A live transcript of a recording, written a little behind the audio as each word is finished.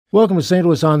Welcome to St.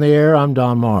 Louis on the Air. I'm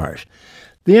Don Marsh.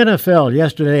 The NFL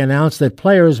yesterday announced that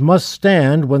players must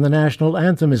stand when the national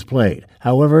anthem is played.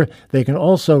 However, they can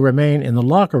also remain in the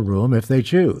locker room if they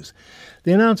choose.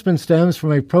 The announcement stems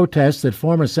from a protest that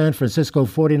former San Francisco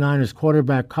 49ers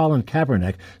quarterback Colin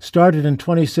Kaepernick started in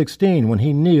 2016 when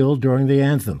he kneeled during the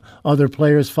anthem. Other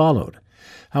players followed.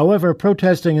 However,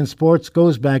 protesting in sports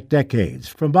goes back decades,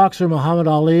 from boxer Muhammad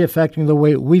Ali affecting the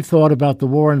way we thought about the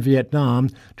war in Vietnam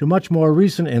to much more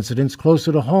recent incidents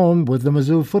closer to home with the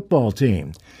Mizzou football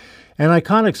team. An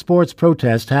iconic sports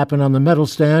protest happened on the medal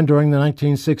stand during the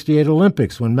 1968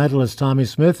 Olympics when medalists Tommie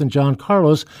Smith and John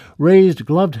Carlos raised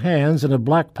gloved hands in a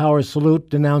Black Power salute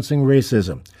denouncing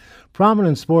racism.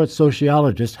 Prominent sports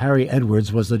sociologist Harry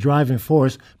Edwards was the driving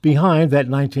force behind that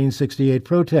 1968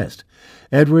 protest.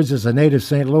 Edwards is a native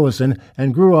St. Louisan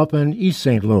and grew up in East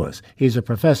St. Louis. He's a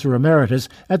professor emeritus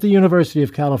at the University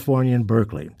of California in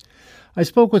Berkeley. I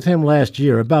spoke with him last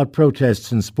year about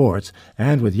protests in sports,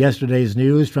 and with yesterday's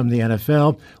news from the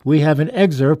NFL, we have an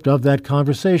excerpt of that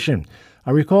conversation.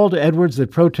 I recalled to Edwards the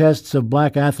protests of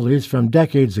black athletes from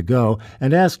decades ago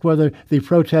and asked whether the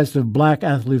protests of black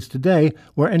athletes today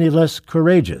were any less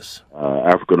courageous.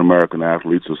 African-American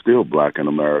athletes are still black in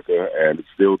America, and it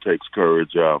still takes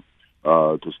courage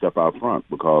to step out front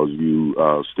because you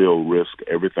still risk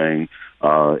everything,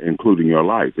 including your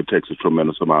life. It takes a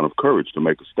tremendous amount of courage to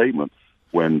make a statement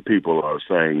when people are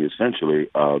saying essentially,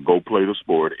 go play the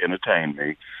sport, entertain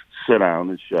me, sit down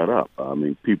and shut up. I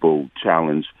mean, people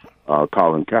challenge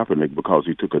Colin Kaepernick because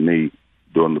he took a knee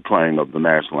during the playing of the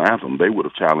national anthem. They would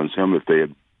have challenged him if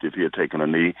he had taken a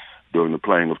knee during the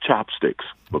playing of chopsticks,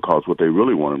 because what they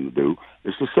really want him to do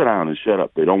is to sit down and shut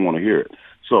up. They don't want to hear it.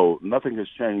 So nothing has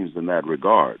changed in that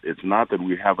regard. It's not that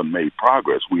we haven't made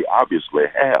progress. We obviously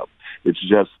have. It's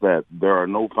just that there are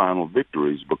no final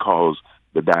victories because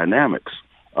the dynamics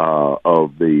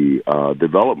of the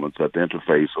developments at the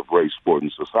interface of race, sport,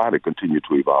 and society continue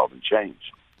to evolve and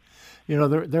change. You know,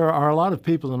 there are a lot of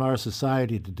people in our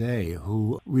society today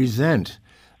who resent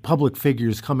public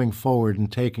figures coming forward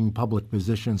and taking public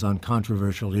positions on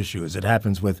controversial issues. It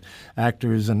happens with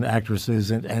actors and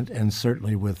actresses and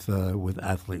certainly with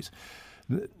athletes.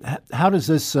 How does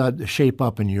this shape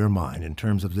up in your mind in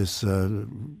terms of this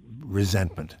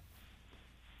resentment?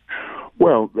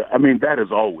 Well, I mean, that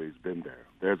has always been there.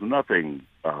 There's nothing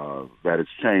that has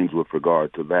changed with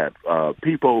regard to that.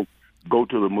 People go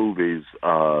to the movies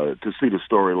to see the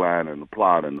storyline and the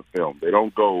plot in the film. They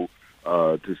don't go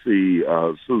to see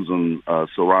Susan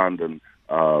Sarandon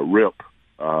rip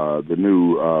the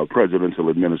new presidential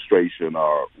administration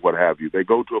or what have you. They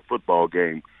go to a football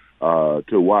game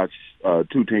to watch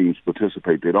two teams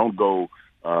participate. They don't go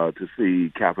to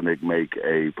see Kaepernick make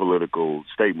a political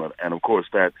statement. And, of course,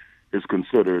 that is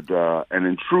considered an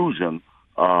intrusion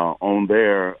on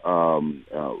their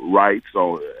rights,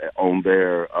 on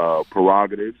their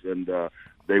prerogatives, and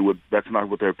that's not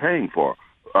what they're paying for.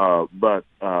 But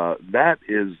that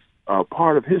is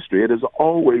part of history. It has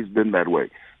always been that way.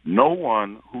 No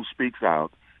one who speaks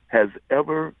out has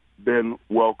ever been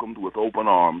welcomed with open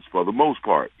arms for the most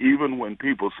part, even when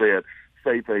people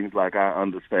say things like, I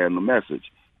understand the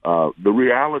message. The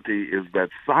reality is that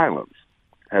silence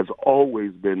has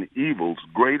always been evil's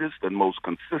greatest and most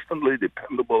consistently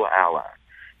dependable ally.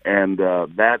 And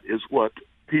that is what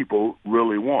people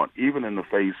really want, even in the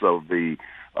face of the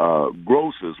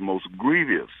grossest, most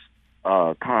grievous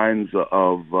kinds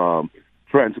of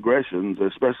transgressions,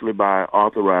 especially by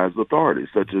authorized authorities,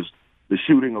 such as the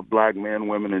shooting of black men,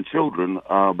 women, and children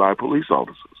by police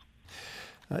officers.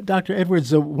 Dr.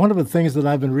 Edwards, one of the things that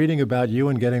I've been reading about you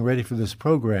and getting ready for this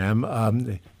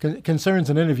program concerns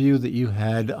an interview that you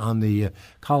had on the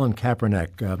Colin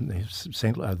Kaepernick,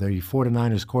 the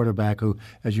 49ers quarterback who,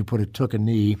 as you put it, took a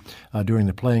knee during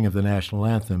the playing of the national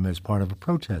anthem as part of a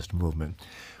protest movement.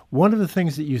 One of the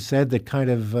things that you said that kind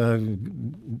of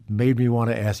made me want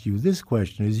to ask you this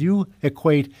question is you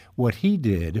equate what he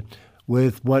did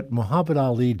with what Muhammad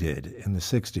Ali did in the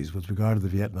 60s with regard to the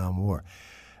Vietnam War.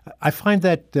 I find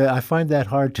that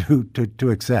hard to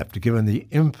accept, given the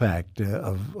impact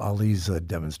of Ali's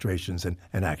demonstrations and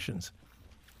actions.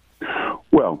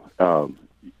 Well,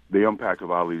 the impact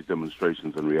of Ali's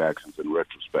demonstrations and reactions in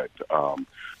retrospect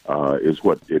is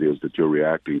what it is that you're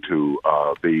reacting to.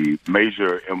 The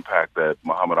major impact that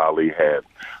Muhammad Ali had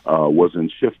was in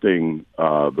shifting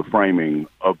the framing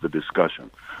of the discussion.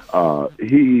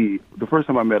 The first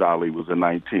time I met Ali was in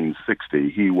 1960.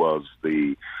 He was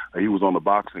on the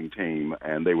boxing team,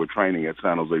 and they were training at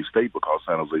San Jose State because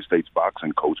San Jose State's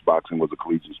boxing coach, boxing was a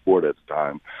collegiate sport at the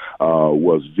time,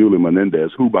 was Julie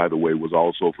Menendez, who, by the way, was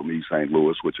also from East St.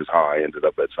 Louis, which is how I ended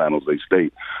up at San Jose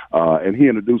State. And he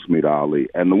introduced me to Ali.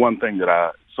 And the one thing that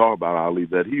I saw about Ali,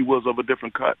 that he was of a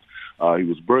different cut. He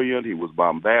was brilliant, he was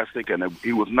bombastic, and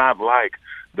he was not like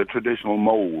the traditional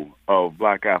mold of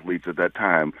black athletes at that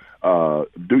time.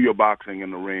 Do your boxing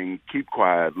in the ring, keep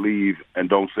quiet, leave, and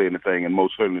don't say anything, and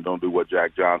most certainly don't do what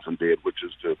Jack Johnson did, which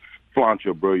is to flaunt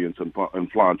your brilliance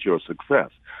and flaunt your success.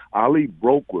 Ali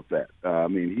broke with that.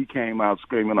 He came out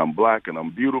screaming, "I'm black and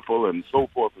I'm beautiful," and so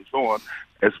forth and so on,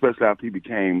 especially after he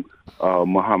became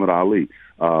Muhammad Ali.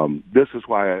 This is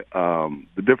why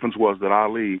the difference was that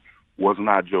Ali was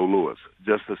not Joe Louis,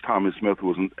 just as Tommy Smith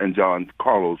was and John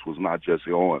Carlos was not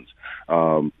Jesse Owens.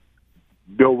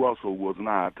 Bill Russell was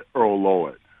not Earl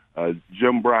Lloyd.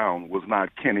 Jim Brown was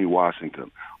not Kenny Washington.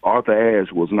 Arthur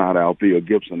Ashe was not Althea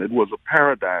Gibson. It was a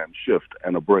paradigm shift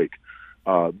and a break.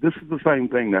 This is the same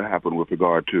thing that happened with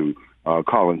regard to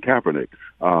Colin Kaepernick.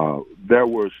 There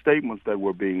were statements that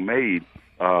were being made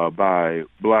by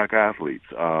black athletes,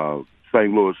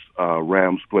 St. Louis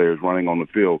Rams players running on the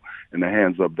field in the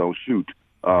hands up, don't shoot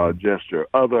gesture,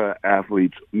 other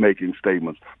athletes making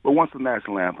statements. But once the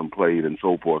national anthem played and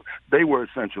so forth, they were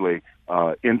essentially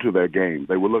into their game.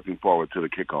 They were looking forward to the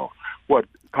kickoff. What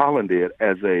Colin did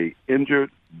as a injured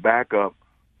backup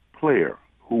player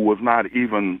who was not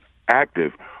even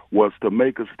active was to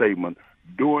make a statement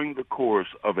during the course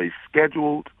of a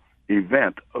scheduled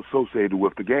event associated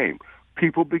with the game.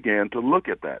 People began to look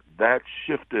at that. That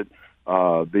shifted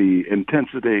the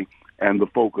intensity and the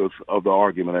focus of the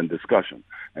argument and discussion.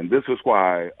 And this is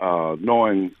why,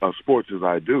 knowing sports as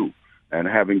I do, and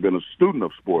having been a student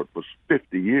of sport for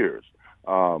 50 years,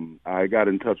 I got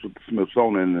in touch with the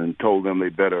Smithsonian and told them they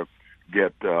better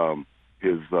get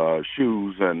his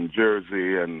shoes and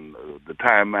jersey and the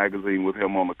Time magazine with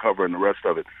him on the cover and the rest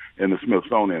of it in the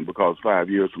Smithsonian, because 5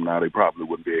 years from now they probably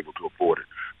wouldn't be able to afford it.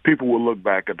 People will look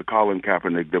back at the Colin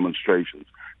Kaepernick demonstrations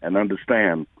and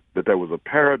understand that there was a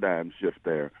paradigm shift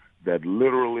there that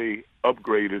literally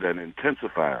upgraded and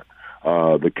intensified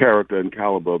the character and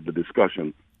caliber of the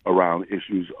discussion around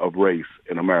issues of race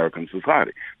in American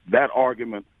society. That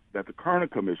argument that the Kerner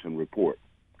Commission report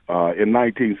in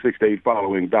 1968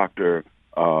 following Dr.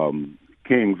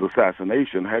 King's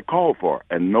assassination had called for,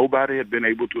 and nobody had been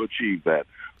able to achieve that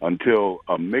until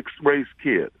a mixed-race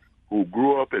kid who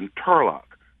grew up in Turlock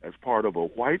as part of a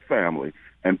white family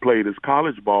and played his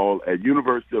college ball at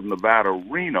University of Nevada,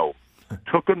 Reno,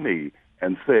 took a knee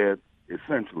and said,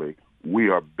 essentially, we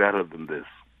are better than this.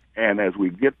 And as we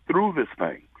get through this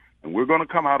thing, and we're going to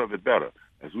come out of it better,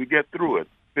 as we get through it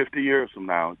 50 years from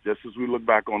now, just as we look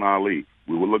back on Ali,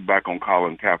 we will look back on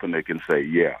Colin Kaepernick and say,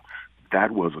 yeah,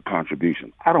 that was a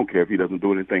contribution. I don't care if he doesn't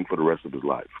do anything for the rest of his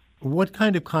life. What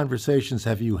kind of conversations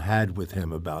have you had with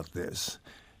him about this?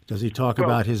 Does he talk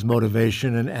about his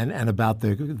motivation and about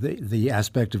the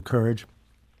aspect of courage?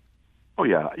 Oh,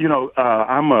 yeah.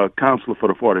 I'm a counselor for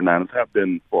the 49ers, have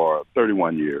been for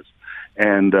 31 years.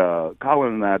 And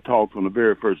Colin and I talked on the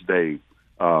very first day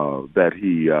that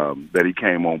he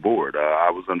came on board.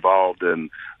 I was involved in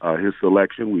his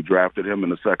selection. We drafted him in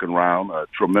the second round, a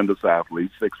tremendous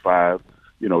athlete, 6'5",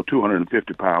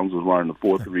 250 pounds, was running the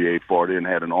 4.38 40 and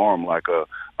had an arm like a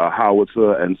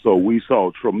howitzer. And so we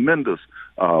saw tremendous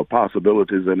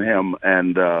possibilities in him.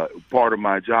 And part of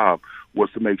my job was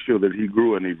to make sure that he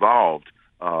grew and evolved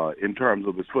in terms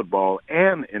of his football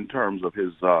and in terms of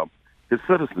his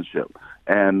citizenship.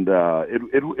 And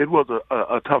it was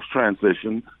a tough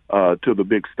transition to the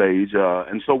big stage.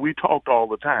 And so we talked all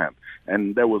the time.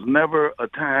 And there was never a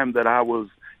time that I was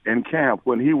in camp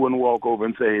when he wouldn't walk over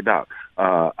and say, hey, Doc,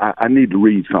 I need to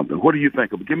read something. What do you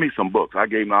think of it? Give me some books. I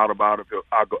gave him the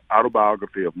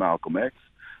autobiography of Malcolm X.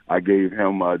 I gave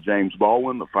him James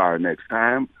Baldwin, The Fire Next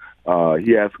Time.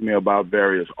 He asked me about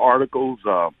various articles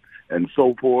and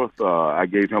so forth. I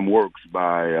gave him works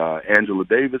by Angela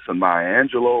Davis and Maya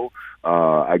Angelou.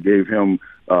 I gave him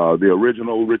the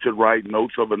original Richard Wright,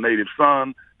 Notes of a Native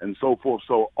Son, and so forth.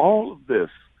 So all of this,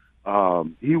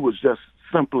 he was just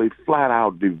simply flat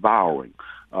out devouring.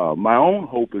 My own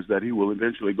hope is that he will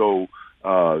eventually go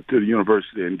to the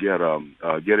university and get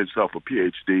himself a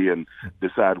PhD and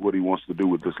decide what he wants to do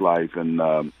with his life, and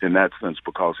in that sense,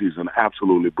 because he's an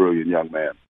absolutely brilliant young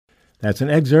man. That's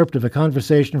an excerpt of a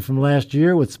conversation from last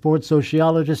year with sports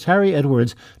sociologist Harry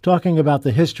Edwards talking about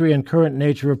the history and current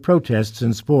nature of protests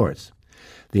in sports.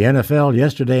 The NFL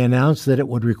yesterday announced that it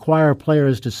would require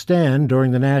players to stand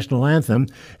during the national anthem,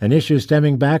 an issue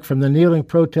stemming back from the kneeling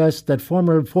protests that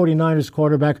former 49ers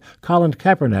quarterback Colin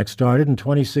Kaepernick started in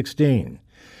 2016.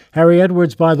 Harry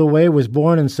Edwards, by the way, was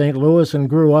born in St. Louis and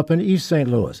grew up in East St.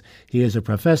 Louis. He is a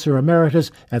professor emeritus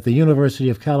at the University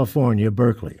of California,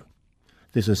 Berkeley.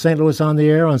 This is St. Louis on the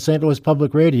Air on St. Louis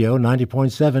Public Radio,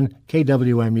 90.7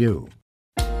 KWMU.